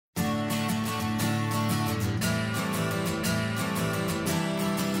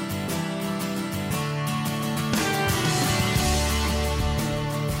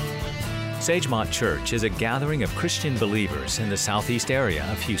Sagemont Church is a gathering of Christian believers in the southeast area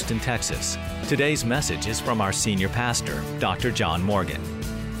of Houston, Texas. Today's message is from our senior pastor, Dr. John Morgan.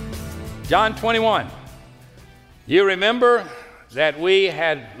 John 21. You remember that we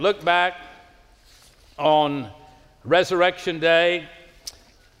had looked back on Resurrection Day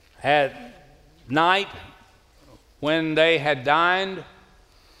at night when they had dined,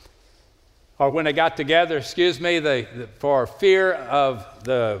 or when they got together, for fear of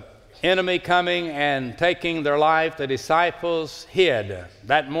the enemy coming and taking their life, the disciples hid.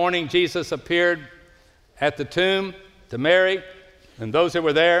 That morning, Jesus appeared at the tomb to Mary, and those that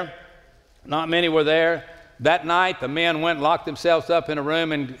were there, not many were there. That night, the men went and locked themselves up in a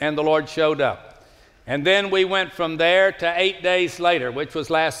room, and the Lord showed up. And then we went from there to 8 days later, which was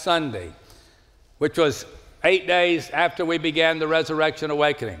last Sunday, which was 8 days after we began the Resurrection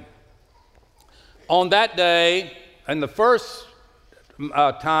Awakening. On that day, and the first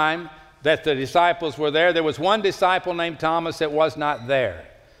time that the disciples were there was one disciple named Thomas that was not there.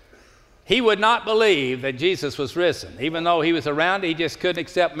 He would not believe that Jesus was risen. Even though he was around, he just couldn't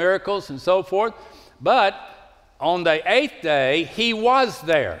accept miracles and so forth. But on the 8th day, he was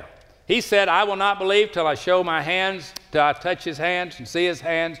there. He said, I will not believe till I show my hands, till I touch his hands and see his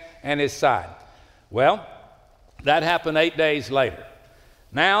hands and his side. Well, that happened 8 days later.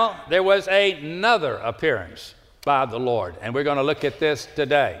 Now, there was another appearance by the Lord, and we're going to look at this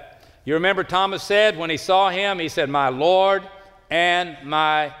today. You remember Thomas said when he saw him, he said, my Lord and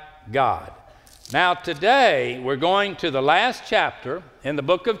my God. Now today, we're going to the last chapter in the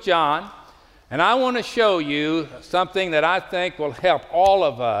book of John, and I want to show you something that I think will help all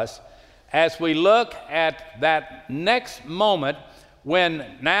of us as we look at that next moment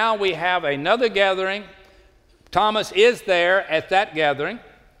when now we have another gathering. Thomas is there at that gathering,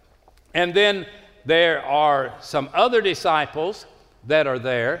 and then there are some other disciples that are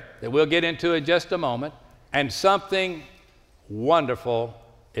there that we'll get into in just a moment, and something wonderful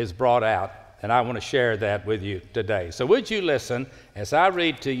is brought out, and I want to share that with you today. So would you listen as I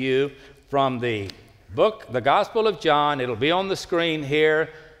read to you from the book, the Gospel of John. It'll be on the screen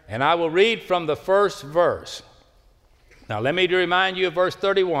here, and I will read from the first verse. Now let me remind you of verse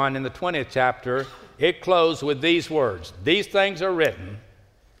 31 in the 20th chapter. It closed with these words, these things are written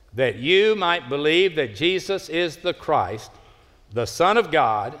that you might believe that Jesus is the Christ, the Son of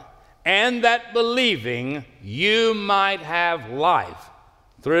God, and that believing you might have life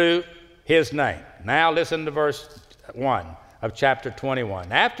through his name. Now listen to verse 1 of chapter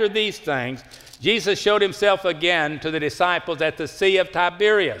 21. After these things, Jesus showed himself again to the disciples at the Sea of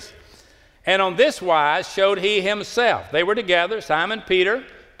Tiberias. And on this wise showed he himself. They were together, Simon Peter,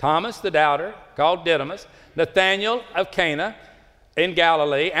 Thomas the doubter, called Didymus, Nathanael of Cana in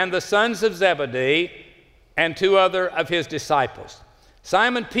Galilee, and the sons of Zebedee, and 2 other of his disciples.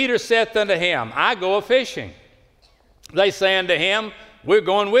 Simon Peter saith unto him, I go a-fishing. They say unto him, we're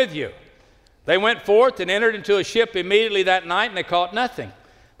going with you. They went forth and entered into a ship immediately that night, and they caught nothing.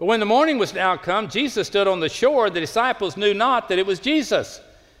 But when the morning was now come, Jesus stood on the shore. The disciples knew not that it was Jesus.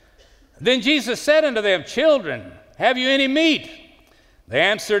 Then Jesus said unto them, children, have you any meat? They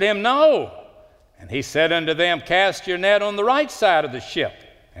answered him, no. And he said unto them, cast your net on the right side of the ship,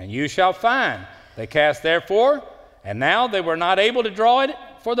 and you shall find. They cast therefore, and now they were not able to draw it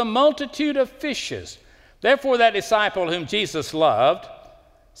for the multitude of fishes. Therefore that disciple whom Jesus loved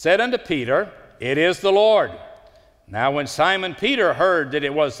said unto Peter, it is the Lord. Now when Simon Peter heard that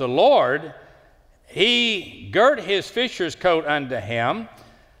it was the Lord, he girt his fisher's coat unto him,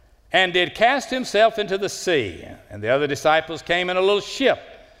 and did cast himself into the sea. And the other disciples came in a little ship,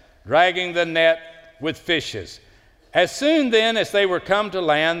 dragging the net with fishes. As soon then as they were come to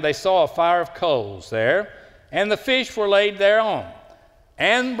land, they saw a fire of coals there, and the fish were laid thereon,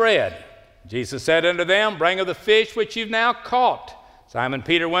 and bread. Jesus said unto them, bring of the fish which you've now caught. Simon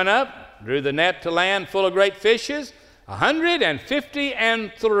Peter went up, drew the net to land full of great fishes,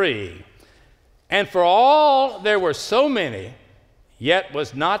 153. And for all there were so many, yet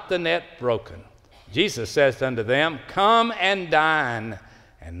was not the net broken. Jesus says unto them, come and dine.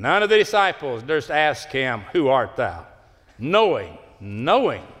 And none of the disciples durst ask him, who art thou? Knowing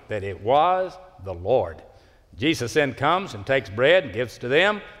that it was the Lord. Jesus then comes and takes bread and gives to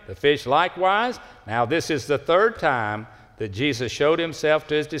them, the fish likewise. Now this is the 3rd time that Jesus showed himself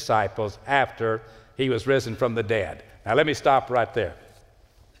to his disciples after he was risen from the dead. Now let me stop right there.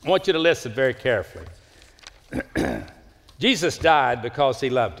 I want you to listen very carefully. Jesus died because he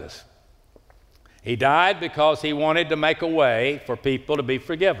loved us. He died because he wanted to make a way for people to be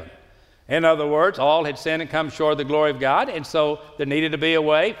forgiven. In other words, all had sinned and come short of the glory of God, and so there needed to be a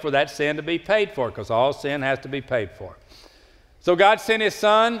way for that sin to be paid for, because all sin has to be paid for. So God sent his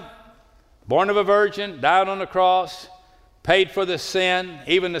Son born of a virgin, died on the cross, paid for the sin,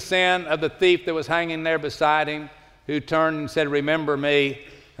 even the sin of the thief that was hanging there beside him, who turned and said, "Remember me."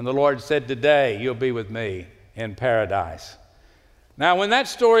 And the Lord said, "Today you'll be with me in paradise." Now, when that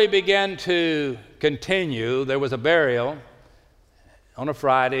story began to continue, there was a burial on a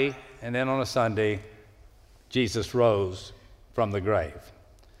Friday, and then on a Sunday, Jesus rose from the grave.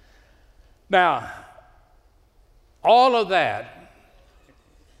 Now, all of that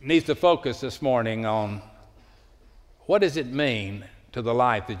needs to focus this morning on what does it mean to the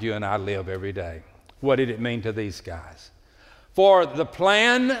life that you and I live every day? What did it mean to these guys? For the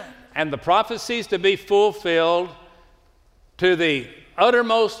plan and the prophecies to be fulfilled to the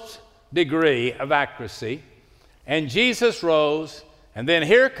uttermost degree of accuracy, and Jesus rose, and then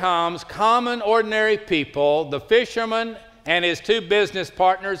here comes common, ordinary people, the fisherman and his two business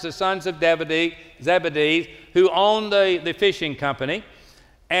partners, the sons of Zebedee, who owned the fishing company,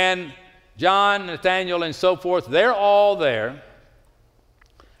 and John, Nathaniel, and so forth. They're all there,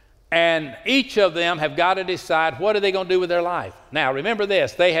 and each of them have got to decide what are they going to do with their life. Now, remember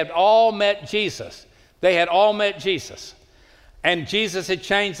this, they had all met Jesus. They had all met Jesus, and Jesus had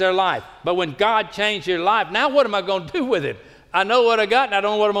changed their life. But when God changed your life, now what am I going to do with it? I know what I got, and I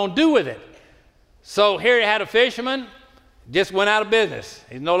don't know what I'm going to do with it. So here you had a fisherman, just went out of business.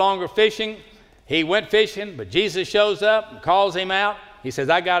 He's no longer fishing. He went fishing, but Jesus shows up and calls him out. He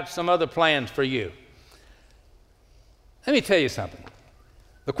says, "I got some other plans for you." Let me tell you something.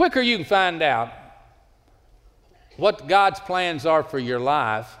 The quicker you can find out what God's plans are for your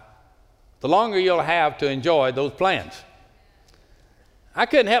life, the longer you'll have to enjoy those plans. I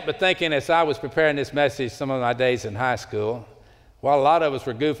couldn't help but thinking as I was preparing this message some of my days in high school, while a lot of us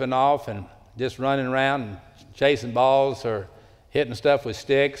were goofing off and just running around and chasing balls or hitting stuff with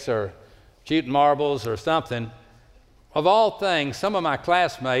sticks or shooting marbles or something, of all things, some of my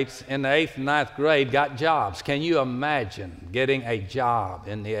classmates in the 8th and 9th grade got jobs. Can you imagine getting a job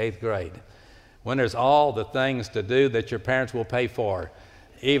in the 8th grade when there's all the things to do that your parents will pay for,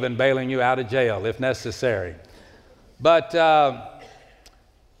 even bailing you out of jail if necessary? But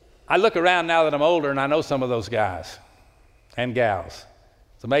I look around now that I'm older and I know some of those guys and gals.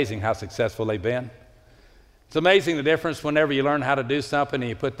 It's amazing how successful they've been. It's amazing the difference whenever you learn how to do something and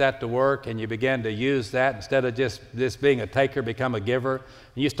you put that to work and you begin to use that instead of just being a taker, become a giver.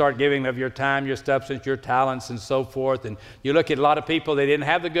 And you start giving of your time, your substance, your talents, and so forth. And you look at a lot of people, they didn't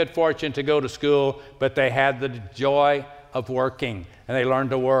have the good fortune to go to school, but they had the joy of working, and they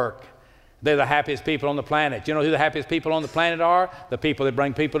learned to work. They're the happiest people on the planet. You know who the happiest people on the planet are? The people that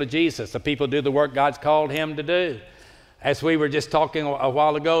bring people to Jesus, the people who do the work God's called him to do. As we were just talking a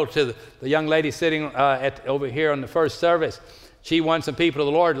while ago to the young lady sitting over here on the first service, she won some people to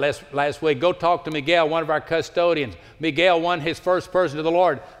the Lord last week. Go talk to Miguel, one of our custodians. Miguel won his first person to the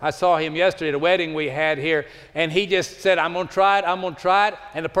Lord. I saw him yesterday at a wedding we had here, and he just said, "I'm going to try it, I'm going to try it,"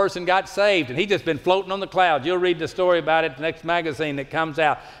 and the person got saved, and he's just been floating on the clouds. You'll read the story about it in the next magazine that comes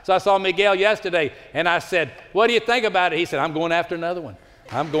out. So I saw Miguel yesterday, and I said, "What do you think about it?" He said, "I'm going after another one.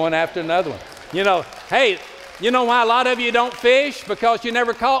 I'm going after another one." You know, hey, you know why a lot of you don't fish? Because you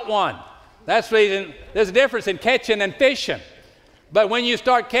never caught one. That's the reason. There's a difference in catching and fishing. But when you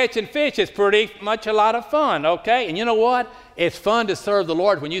start catching fish, it's pretty much a lot of fun, okay? And you know what? It's fun to serve the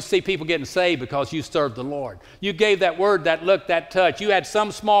Lord when you see people getting saved because you served the Lord. You gave that word, that look, that touch. You had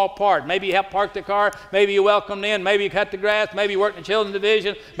some small part. Maybe you helped park the car. Maybe you welcomed in. Maybe you cut the grass. Maybe you worked in the children's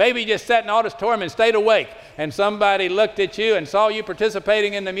division. Maybe you just sat in the auditorium and stayed awake. And somebody looked at you and saw you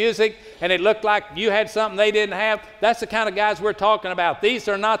participating in the music, and it looked like you had something they didn't have. That's the kind of guys we're talking about. These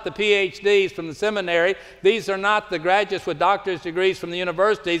are not the PhDs from the seminary. These are not the graduates with doctorate degrees from the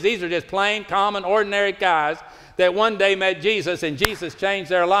universities. These are just plain, common, ordinary guys that one day met Jesus, and Jesus changed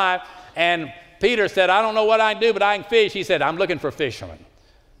their life. And Peter said, "I don't know what I can do, but I can fish." He said, "I'm looking for fishermen.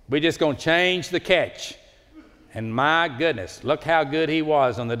 We're just going to change the catch." And my goodness, look how good he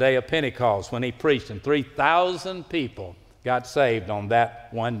was on the day of Pentecost when he preached, and 3,000 people got saved on that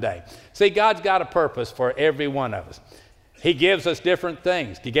one day. See, God's got a purpose for every one of us. He gives us different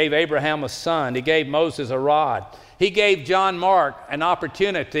things. He gave Abraham a son. He gave Moses a rod. He gave John Mark an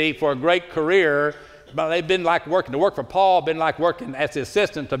opportunity for a great career. But they've been like working. To work for Paul, been like working as the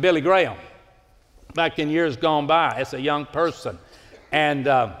assistant to Billy Graham back in years gone by as a young person. And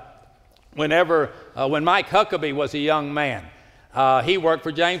when Mike Huckabee was a young man, he worked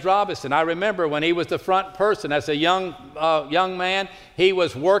for James Robinson. I remember when he was the front person as a young man, he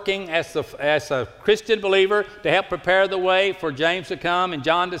was working as a Christian believer to help prepare the way for James to come and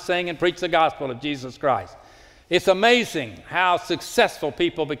John to sing and preach the gospel of Jesus Christ. It's amazing how successful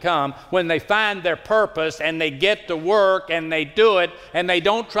people become when they find their purpose and they get to work and they do it, and they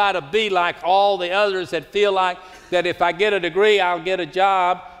don't try to be like all the others that feel like that if I get a degree, I'll get a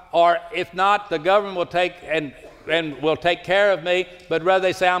job, or if not, the government will take and will take care of me, but rather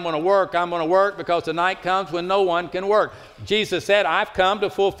they say, I'm going to work because the night comes when no one can work. Jesus said, I've come to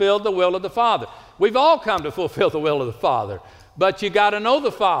fulfill the will of the Father. We've all come to fulfill the will of the Father, but you got to know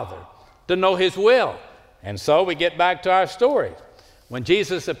the Father to know His will. And so we get back to our story. When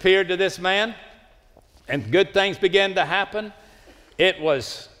Jesus appeared to this man and good things began to happen, it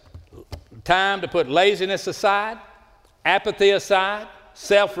was time to put laziness aside, apathy aside,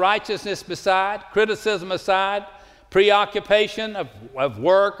 self-righteousness aside, criticism aside, preoccupation of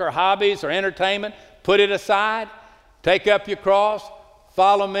work or hobbies or entertainment. Put it aside. Take up your cross.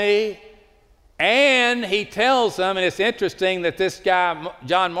 Follow me. And he tells them, and it's interesting that this guy,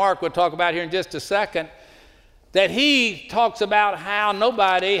 John Mark, we'll talk about here in just a second, that he talks about how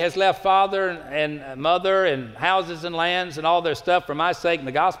nobody has left father and mother and houses and lands and all their stuff for my sake and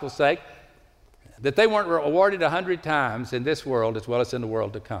the gospel's sake, that they weren't rewarded 100 times in this world as well as in the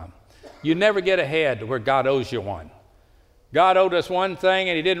world to come. You never get ahead to where God owes you one. God owed us one thing,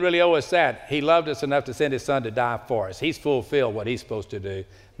 and He didn't really owe us that. He loved us enough to send His Son to die for us. He's fulfilled what He's supposed to do.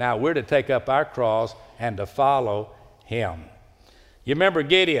 Now we're to take up our cross and to follow Him. You remember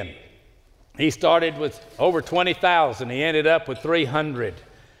Gideon. He started with over 20,000. He ended up with 300.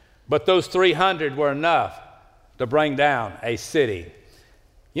 But those 300 were enough to bring down a city.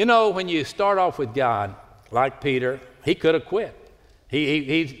 You know, when you start off with God, like Peter, he could have quit.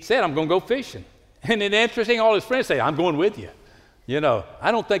 He said, I'm going to go fishing. And it's interesting, all his friends say, I'm going with you. You know,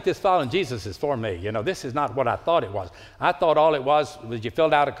 I don't think this following Jesus is for me. You know, this is not what I thought it was. I thought all it was you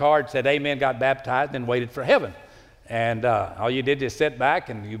filled out a card, said amen, got baptized, and waited for heaven. And all you did is sit back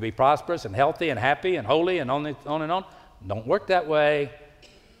and you'd be prosperous and healthy and happy and holy and on and on. Don't work that way.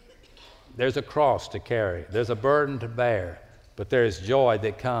 There's a cross to carry. There's a burden to bear. But there's joy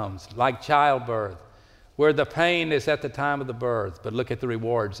that comes, like childbirth, where the pain is at the time of the birth. But look at the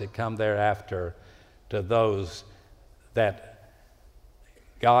rewards that come thereafter to those that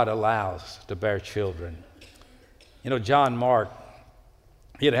God allows to bear children. You know, John Mark,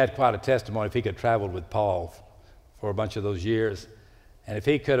 he had quite a testimony if he could have traveled with Paul for a bunch of those years. And if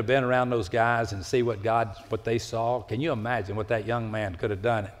he could have been around those guys and see what they saw, can you imagine what that young man could have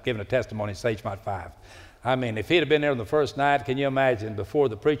done, given a testimony in Sagemont 5? I mean, if he'd have been there on the first night, can you imagine, before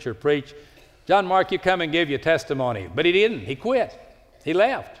the preacher preached, John Mark, you come and give your testimony. But he didn't. He quit. He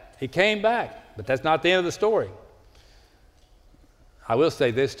left. He came back. But that's not the end of the story. I will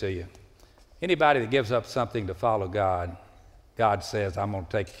say this to you. Anybody that gives up something to follow God, God says, I'm going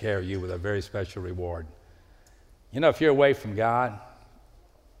to take care of you with a very special reward. You know, if you're away from God,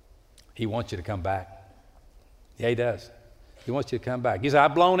 He wants you to come back. Yeah, He does. He wants you to come back. He said,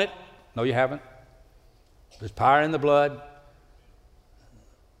 I've blown it. No, you haven't. There's power in the blood.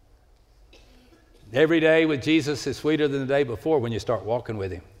 Every day with Jesus is sweeter than the day before when you start walking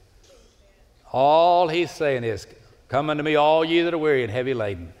with Him. All He's saying is, come unto me, all ye that are weary and heavy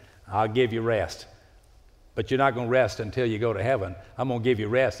laden. I'll give you rest. But you're not going to rest until you go to heaven. I'm going to give you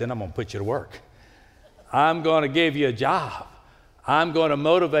rest, then I'm going to put you to work. I'm going to give you a job. I'm going to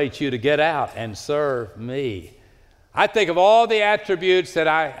motivate you to get out and serve me. I think of all the attributes that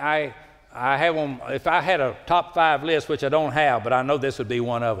I have on, if I had a top 5 list, which I don't have, but I know this would be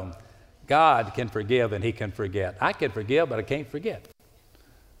one of them. God can forgive and He can forget. I can forgive, but I can't forget.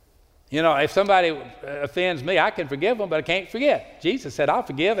 You know, if somebody offends me, I can forgive them, but I can't forget. Jesus said, I'll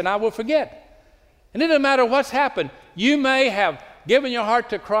forgive and I will forget. And it doesn't matter what's happened. You may have given your heart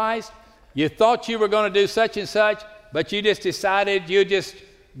to Christ. You thought you were going to do such and such, but you just decided you just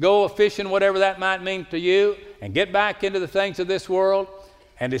go fishing, whatever that might mean to you, and get back into the things of this world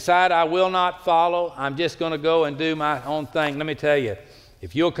and decide I will not follow. I'm just going to go and do my own thing. Let me tell you,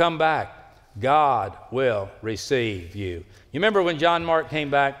 if you'll come back, God will receive you. You remember when John Mark came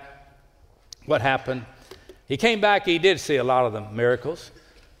back, what happened? He came back, he did see a lot of the miracles.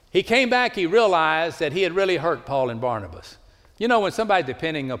 He came back, he realized that he had really hurt Paul and Barnabas. You know, when somebody's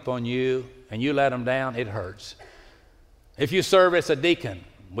depending upon you and you let them down, it hurts. If you serve as a deacon,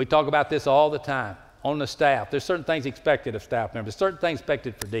 we talk about this all the time on the staff. There's certain things expected of staff members, certain things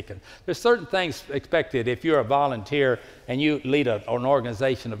expected for deacons. There's certain things expected if you're a volunteer and you lead an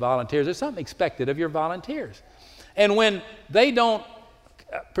organization of volunteers. There's something expected of your volunteers. And when they don't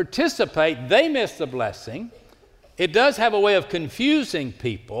participate, they miss the blessing. It does have a way of confusing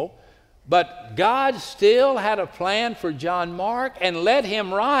people, but God still had a plan for John Mark and let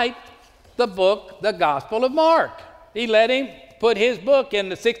him write the book, the Gospel of Mark. He let him put his book in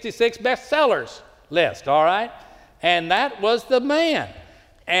the 66 bestsellers list, all right? And that was the man.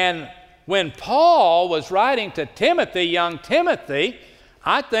 And when Paul was writing to Timothy, young Timothy,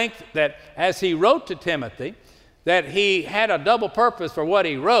 I think that as he wrote to Timothy, that he had a double purpose for what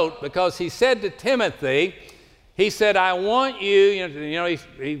he wrote, because he said to Timothy, he said, I want you,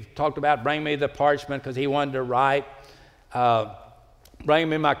 he talked about bring me the parchment because he wanted to write, bring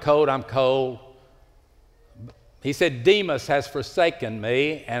me my coat, I'm cold. He said, Demas has forsaken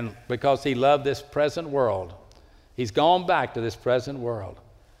me, and because he loved this present world. He's gone back to this present world.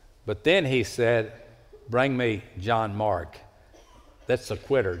 But then he said, bring me John Mark. That's the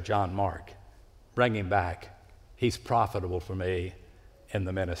quitter, John Mark. Bring him back. He's profitable for me in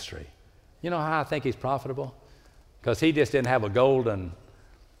the ministry. You know how I think he's profitable? Because he just didn't have a golden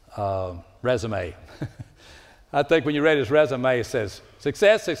resume. I think when you read his resume, it says,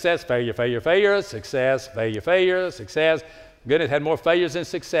 success, success, failure, failure, failure, success, failure, failure, success. Goodness, had more failures than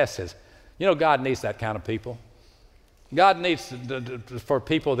successes. You know, God needs that kind of people. God needs for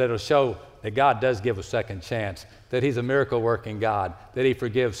people that will show that God does give a second chance, that he's a miracle-working God, that he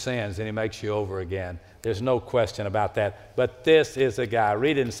forgives sins and he makes you over again. There's no question about that. But this is a guy.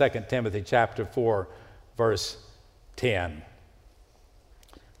 Read it in 2 Timothy chapter 4, verse 10.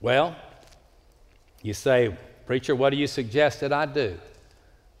 Well, you say, preacher, what do you suggest that I do?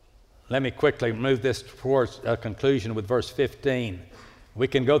 Let me quickly move this towards a conclusion with verse 15. We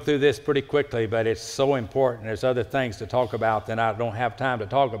can go through this pretty quickly, but it's so important. There's other things to talk about that I don't have time to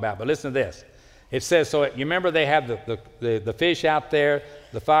talk about. But listen to this. It says, so you remember they have the fish out there,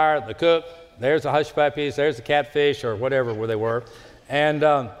 the fire, the cook, there's the hush puppies, there's the catfish or whatever where they were.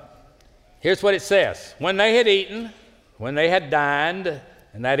 And here's what it says. When they had eaten, when they had dined,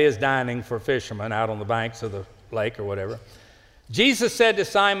 and that is dining for fishermen out on the banks of the lake or whatever, Jesus said to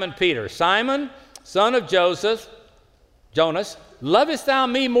Simon Peter, Simon, son of Jonas, lovest thou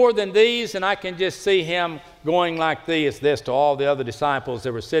me more than these? And I can just see him going like this to all the other disciples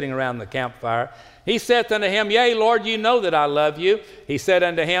that were sitting around the campfire. He saith unto him, Yea, Lord, you know that I love you. He said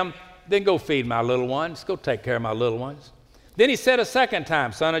unto him, then go feed my little ones. Go take care of my little ones. Then he said a second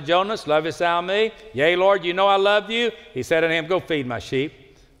time, Son of Jonas, lovest thou me? Yea, Lord, you know I love you. He said unto him, go feed my sheep.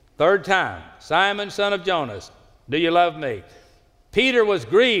 Third time, Simon, son of Jonas, do you love me? Peter was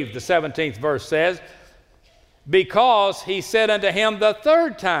grieved, the 17th verse says, because he said unto him the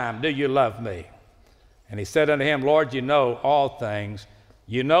third time, do you love me? And he said unto him, Lord, you know all things.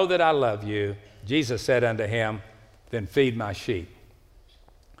 You know that I love you. Jesus said unto him, then feed my sheep.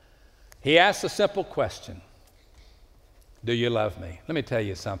 He asked a simple question. Do you love me? Let me tell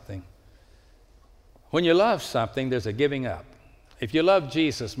you something. When you love something, there's a giving up. If you love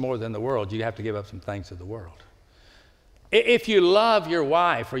Jesus more than the world, you have to give up some things of the world. If you love your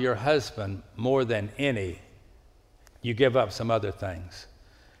wife or your husband more than any, you give up some other things.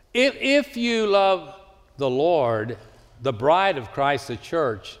 If you love the Lord, the bride of Christ, the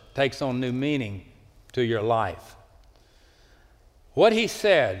church, takes on new meaning to your life. What he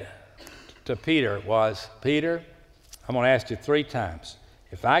said to Peter was, Peter, I'm going to ask you 3 times.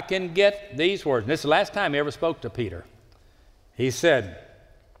 If I can get these words, and this is the last time he ever spoke to Peter. He said,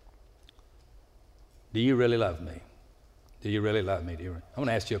 do you really love me? Do you really love me? I'm going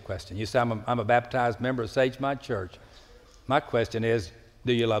to ask you a question. You say, I'm a baptized member of Sagemont Church. My question is,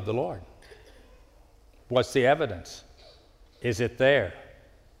 do you love the Lord? What's the evidence? Is it there?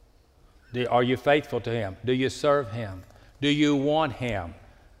 Are you faithful to him? Do you serve him? Do you want him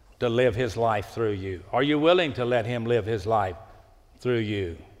to live his life through you? Are you willing to let him live his life through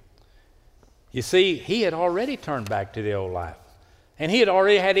you? You see, he had already turned back to the old life. And he had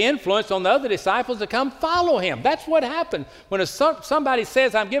already had influence on the other disciples to come follow him. That's what happened. When somebody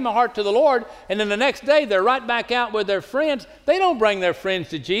says, I'm giving my heart to the Lord, and then the next day they're right back out with their friends, they don't bring their friends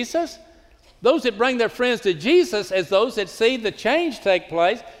to Jesus. Those that bring their friends to Jesus is those that see the change take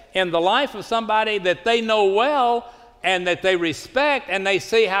place in the life of somebody that they know well and that they respect, and they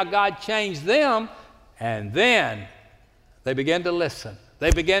see how God changed them, and then they begin to listen.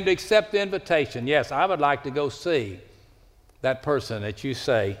 They begin to accept the invitation. Yes, I would like to go see that person that you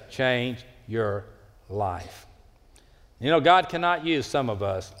say changed your life. You know, God cannot use some of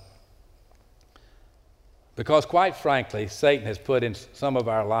us because, quite frankly, Satan has put in some of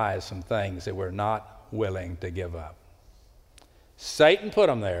our lives some things that we're not willing to give up. Satan put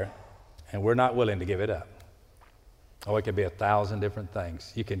them there, and we're not willing to give it up. Oh, it could be 1,000 different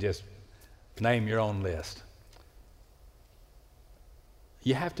things. You can just name your own list.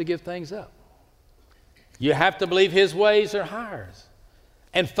 You have to give things up. You have to believe his ways are higher.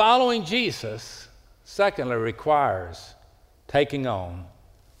 And following Jesus, secondly, requires taking on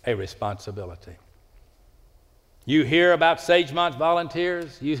a responsibility. You hear about Sagemont's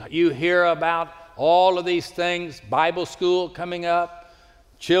volunteers. You hear about all of these things, Bible school coming up,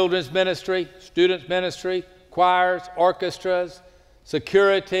 children's ministry, students ministry, choirs, orchestras,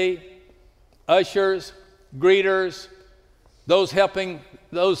 security, ushers, greeters, those helping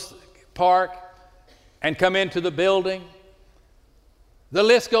those park and come into the building. The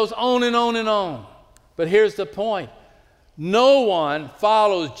list goes on and on and on. But here's the point. No one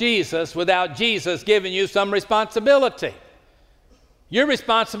follows Jesus without Jesus giving you some responsibility. Your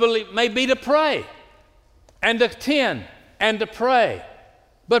responsibility may be to pray and to attend and to pray.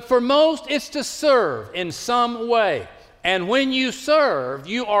 But for most, it's to serve in some way. And when you serve,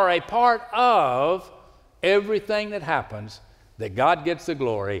 you are a part of everything that happens, that God gets the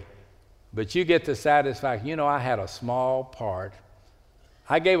glory, but you get the satisfaction. You know, I had a small part.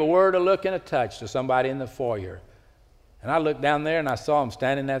 I gave a word, a look, and a touch to somebody in the foyer. And I looked down there and I saw him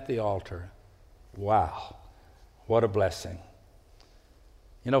standing at the altar. Wow, what a blessing.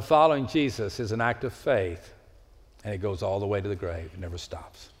 You know, following Jesus is an act of faith, and it goes all the way to the grave. It never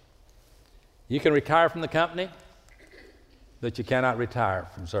stops. You can retire from the company, but you cannot retire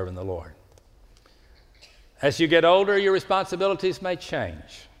from serving the Lord. As you get older, your responsibilities may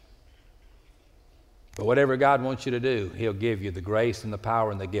change. But whatever God wants you to do, He'll give you the grace and the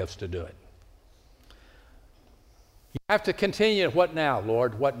power and the gifts to do it. You have to continue. What now,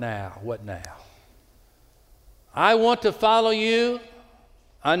 Lord? What now? What now? I want to follow you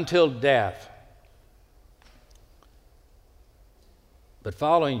until death. But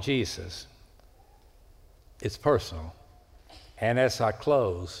following Jesus, it's personal. And as I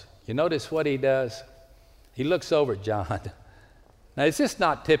close, you notice what He does? He looks over at John. Now, is this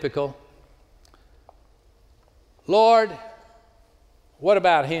not typical? Lord, what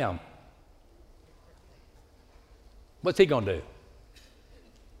about him? What's he going to do?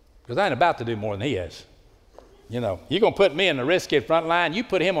 Because I ain't about to do more than he is. You know, you're going to put me in the risky front line. You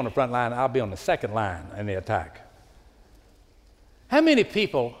put him on the front line, I'll be on the second line in the attack. How many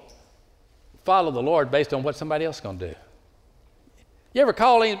people follow the Lord based on what somebody else is going to do? You ever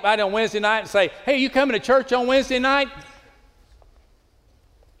call anybody on Wednesday night and say, hey, you coming to church on Wednesday night?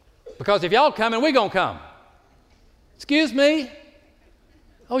 Because if y'all coming, we're going to come. Excuse me?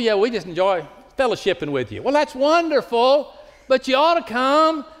 Oh, yeah, we just enjoy fellowshipping with you. Well, that's wonderful, but you ought to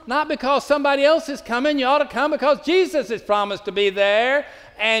come, not because somebody else is coming. You ought to come because Jesus has promised to be there,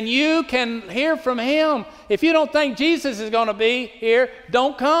 and you can hear from Him. If you don't think Jesus is going to be here,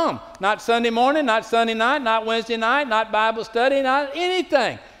 don't come. Not Sunday morning, not Sunday night, not Wednesday night, not Bible study, not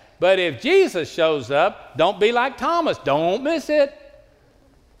anything. But if Jesus shows up, don't be like Thomas. Don't miss it.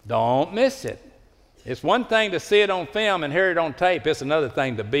 Don't miss it. It's one thing to see it on film and hear it on tape. It's another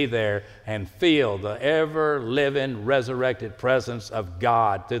thing to be there and feel the ever-living, resurrected presence of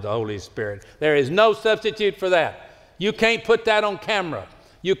God through the Holy Spirit. There is no substitute for that. You can't put that on camera.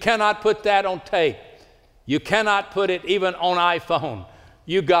 You cannot put that on tape. You cannot put it even on iPhone.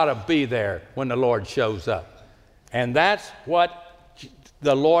 You got to be there when the Lord shows up. And that's what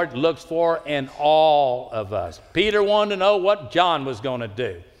the Lord looks for in all of us. Peter wanted to know what John was going to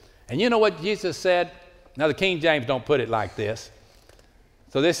do. And you know what Jesus said? Now, the King James don't put it like this.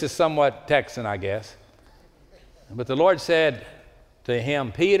 So this is somewhat Texan, I guess. But the Lord said to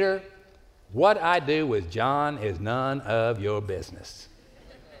him, Peter, what I do with John is none of your business.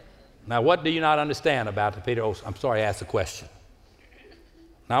 Now, what do you not understand about it, Peter? Oh, I'm sorry I asked the question.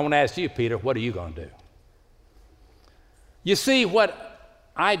 Now, I want to ask you, Peter, what are you going to do? You see, what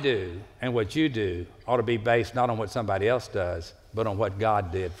I do and what you do ought to be based not on what somebody else does, but on what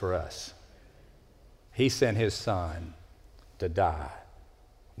God did for us. He sent His Son to die.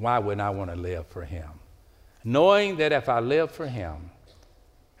 Why wouldn't I want to live for Him? Knowing that if I live for Him,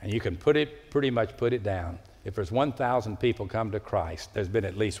 and you can pretty much put it down, if there's 1,000 people come to Christ, there's been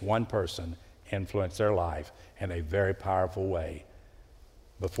at least one person influence their life in a very powerful way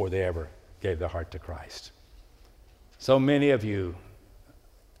before they ever gave their heart to Christ. So many of you,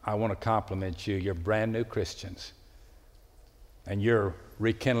 I want to compliment you. You're brand new Christians. And you're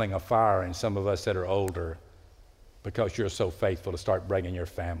rekindling a fire in some of us that are older because you're so faithful to start bringing your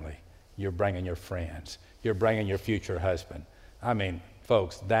family. You're bringing your friends. You're bringing your future husband. I mean,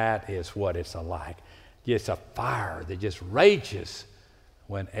 folks, that is what it's like. It's a fire that just rages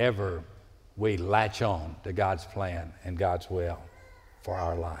whenever we latch on to God's plan and God's will for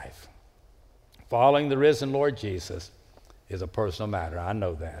our life. Following the risen Lord Jesus is a personal matter. I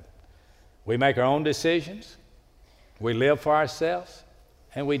know that. We make our own decisions. We live for ourselves,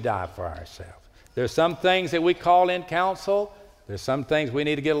 and we die for ourselves. There's some things that we call in counsel. There's some things we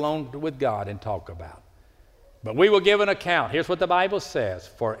need to get along with God and talk about. But we will give an account. Here's what the Bible says.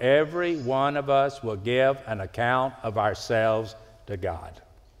 For every one of us will give an account of ourselves to God.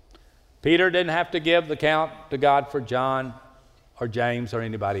 Peter didn't have to give the account to God for John or James or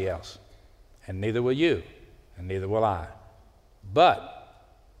anybody else. And neither will you, and neither will I. But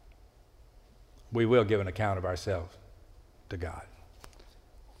we will give an account of ourselves to God.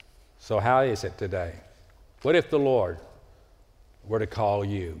 So how is it today? What if the Lord were to call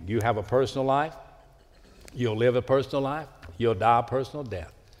you? You have a personal life. You'll live a personal life. You'll die a personal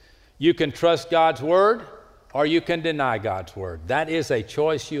death. You can trust God's word, or you can deny God's word. That is a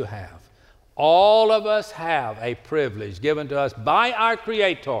choice you have. All of us have a privilege given to us by our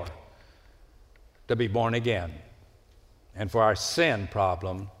Creator to be born again and for our sin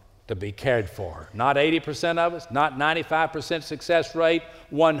problem to be cared for. Not 80% of us, not 95% success rate,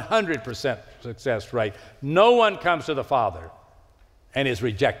 100% success rate. No one comes to the Father and is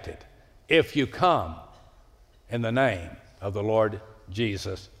rejected if you come in the name of the Lord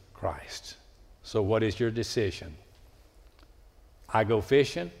Jesus Christ. So what is your decision? I go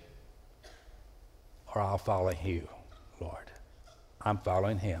fishing, or I'll follow you, Lord. I'm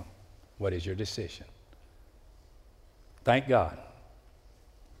following him. What is your decision? Thank God.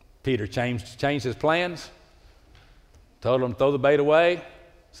 Peter changed his plans, told him to throw the bait away,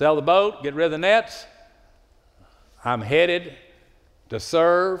 sell the boat, get rid of the nets. I'm headed to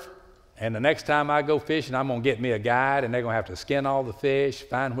serve, and the next time I go fishing, I'm going to get me a guide, and they're going to have to skin all the fish,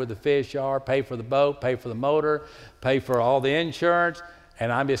 find where the fish are, pay for the boat, pay for the motor, pay for all the insurance,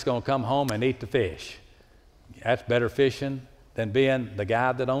 and I'm just going to come home and eat the fish. That's better fishing than being the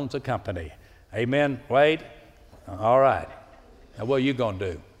guy that owns a company. Amen, Wade? All right. Now what are you going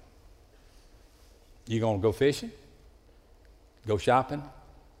to do? You going to go fishing? Go shopping?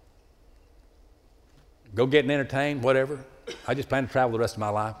 Go getting entertained, whatever? I just plan to travel the rest of my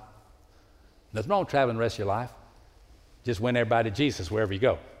life. Nothing wrong with traveling the rest of your life. Just win everybody to Jesus wherever you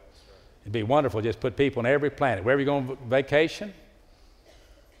go. It'd be wonderful just put people on every planet. Wherever you go on vacation.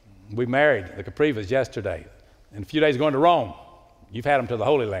 We married the Caprivas yesterday. In a few days going to Rome. You've had them to the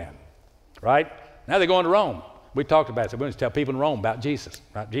Holy Land, right? Now they're going to Rome. We talked about it. So we want to tell people in Rome about Jesus,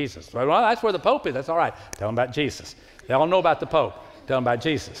 about Jesus. Well, that's where the Pope is. That's all right. Tell them about Jesus. They all know about the Pope. Tell them about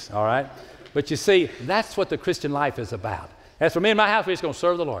Jesus, all right? But you see, that's what the Christian life is about. As for me and my house, we're just going to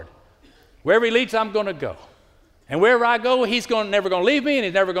serve the Lord. Wherever he leads, I'm going to go. And wherever I go, he's never going to leave me, and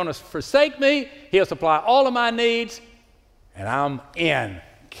he's never going to forsake me. He'll supply all of my needs, and I'm in.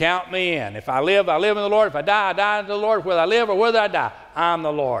 Count me in. If I live, I live in the Lord. If I die, I die in the Lord. Whether I live or whether I die, I'm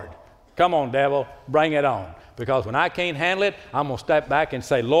the Lord. Come on, devil, bring it on. Because when I can't handle it, I'm going to step back and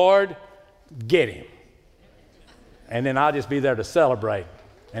say, Lord, get him. And then I'll just be there to celebrate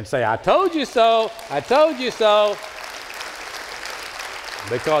and say, I told you so, I told you so.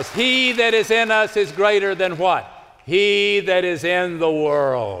 Because he that is in us is greater than what? He that is in the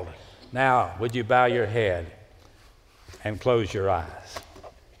world. Now, would you bow your head and close your eyes?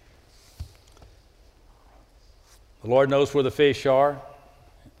 The Lord knows where the fish are,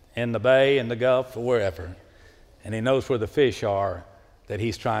 in the bay, in the Gulf, or wherever. And he knows where the fish are that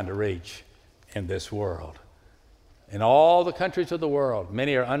he's trying to reach in this world. In all the countries of the world,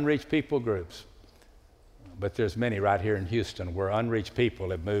 many are unreached people groups. But there's many right here in Houston where unreached people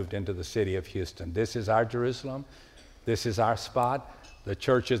have moved into the city of Houston. This is our Jerusalem. This is our spot. The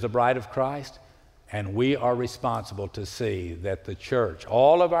church is the bride of Christ. And we are responsible to see that the church,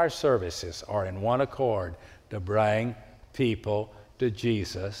 all of our services are in one accord to bring people to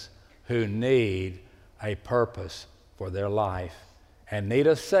Jesus who need a purpose for their life and need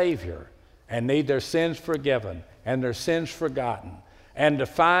a Savior and need their sins forgiven and their sins forgotten, and to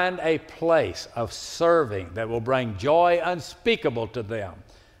find a place of serving that will bring joy unspeakable to them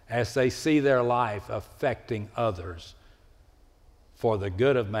as they see their life affecting others for the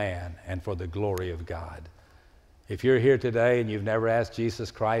good of man and for the glory of God. If you're here today and you've never asked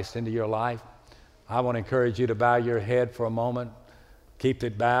Jesus Christ into your life, I want to encourage you to bow your head for a moment. Keep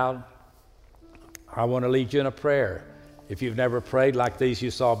it bowed. I want to lead you in a prayer. If you've never prayed like these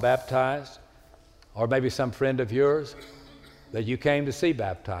you saw baptized, or maybe some friend of yours that you came to see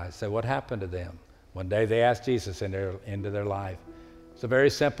baptized, say what happened to them? One day they asked Jesus into their life. It's a very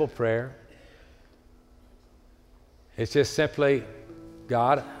simple prayer. It's just simply,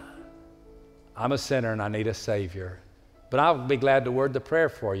 God, I'm a sinner and I need a Savior. But I'll be glad to word the prayer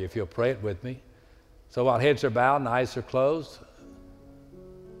for you if you'll pray it with me. So while heads are bowed and eyes are closed,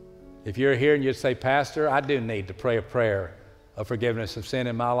 if you're here and you'd say, Pastor, I do need to pray a prayer of forgiveness of sin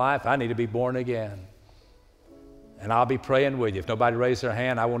in my life. I need to be born again. And I'll be praying with you. If nobody raised their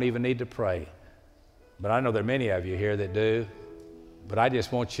hand, I won't even need to pray. But I know there are many of you here that do. But I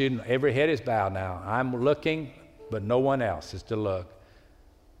just want you to, every head is bowed now. I'm looking, but no one else is to look.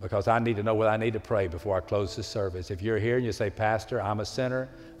 because I need to know what I need to pray before I close this service. If you're here and you say, Pastor, I'm a sinner,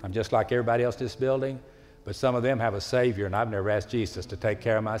 I'm just like everybody else in this building, but some of them have a Savior, and I've never asked Jesus to take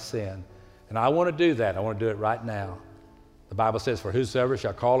care of my sin. And I want to do that. I want to do it right now. The Bible says, for whosoever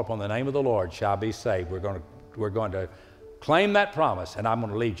shall call upon the name of the Lord shall be saved. We're going to claim that promise, and I'm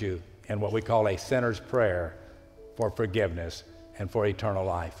going to lead you in what we call a sinner's prayer for forgiveness and for eternal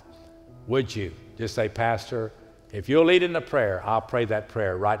life. Would you just say, Pastor, if you'll lead in the prayer, I'll pray that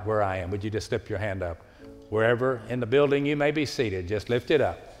prayer right where I am. Would you just slip your hand up? Wherever in the building you may be seated, just lift it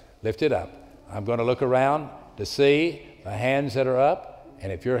up. Lift it up. I'm going to look around to see the hands that are up,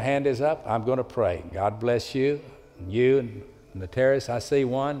 and if your hand is up, I'm going to pray. God bless you. You and the terrace, I see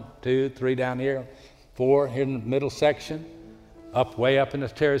 1, 2, 3 down here, 4 here in the middle section, way up in the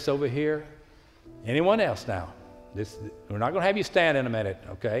terrace over here. Anyone else now? We're not going to have you stand in a minute,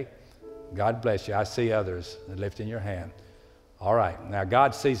 okay? God bless you. I see others lifting your hand. All right. Now,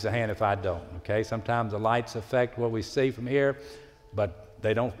 God sees the hand if I don't, okay? Sometimes the lights affect what we see from here, but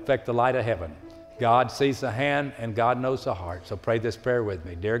they don't affect the light of heaven. God sees the hand, and God knows the heart. So pray this prayer with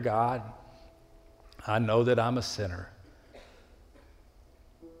me. Dear God, I know that I'm a sinner.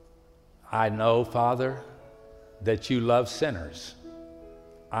 I know, Father, that you love sinners.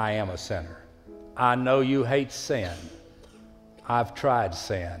 I am a sinner. I know you hate sin. I've tried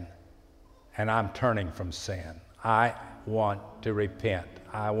sin, and I'm turning from sin. I want to repent.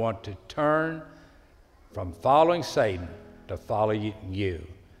 I want to turn from following Satan to follow you.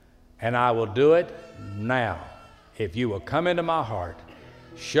 And I will do it now. If you will come into my heart,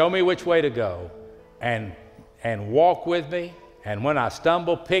 show me which way to go, and walk with me, and when I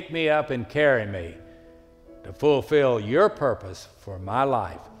stumble, pick me up and carry me to fulfill your purpose for my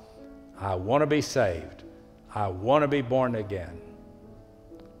life. I want to be saved. I want to be born again.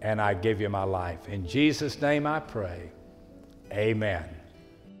 And I give you my life. In Jesus' name I pray. Amen.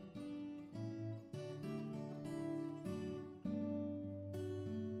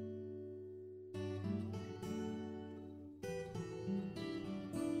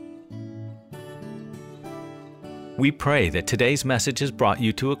 We pray that today's message has brought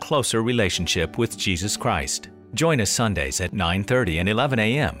you to a closer relationship with Jesus Christ. Join us Sundays at 9:30 and 11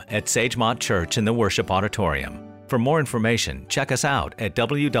 a.m. at Sagemont Church in the Worship Auditorium. For more information, check us out at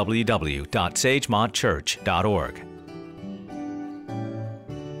www.sagemontchurch.org.